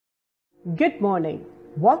Good morning.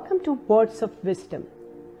 Welcome to Words of Wisdom.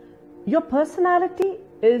 Your personality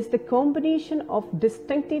is the combination of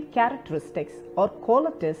distinctive characteristics or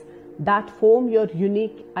qualities that form your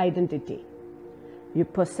unique identity. You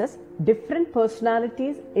possess different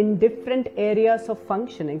personalities in different areas of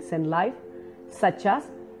functionings in life, such as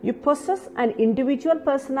you possess an individual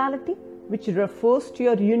personality which refers to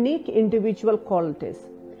your unique individual qualities.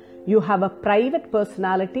 You have a private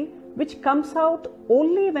personality which comes out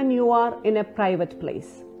only when you are in a private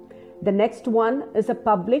place. The next one is a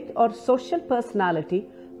public or social personality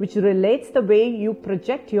which relates the way you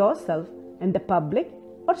project yourself in the public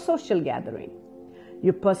or social gathering.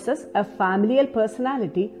 You possess a familial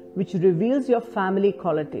personality which reveals your family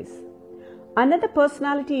qualities. Another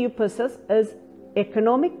personality you possess is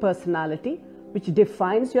economic personality which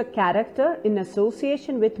defines your character in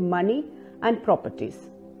association with money and properties.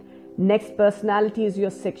 Next personality is your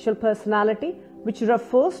sexual personality, which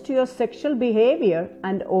refers to your sexual behavior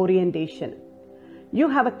and orientation. You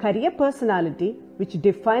have a career personality, which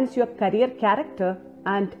defines your career character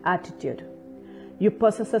and attitude. You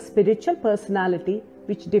possess a spiritual personality,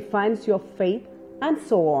 which defines your faith, and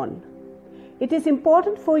so on. It is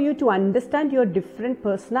important for you to understand your different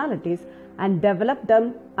personalities and develop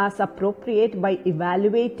them as appropriate by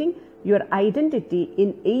evaluating your identity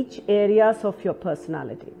in each areas of your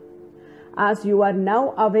personality. As you are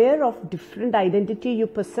now aware of different identity you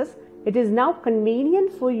possess, it is now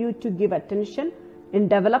convenient for you to give attention in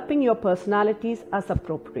developing your personalities as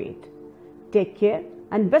appropriate. Take care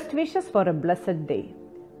and best wishes for a blessed day.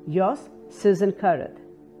 Yours, Susan Carruth.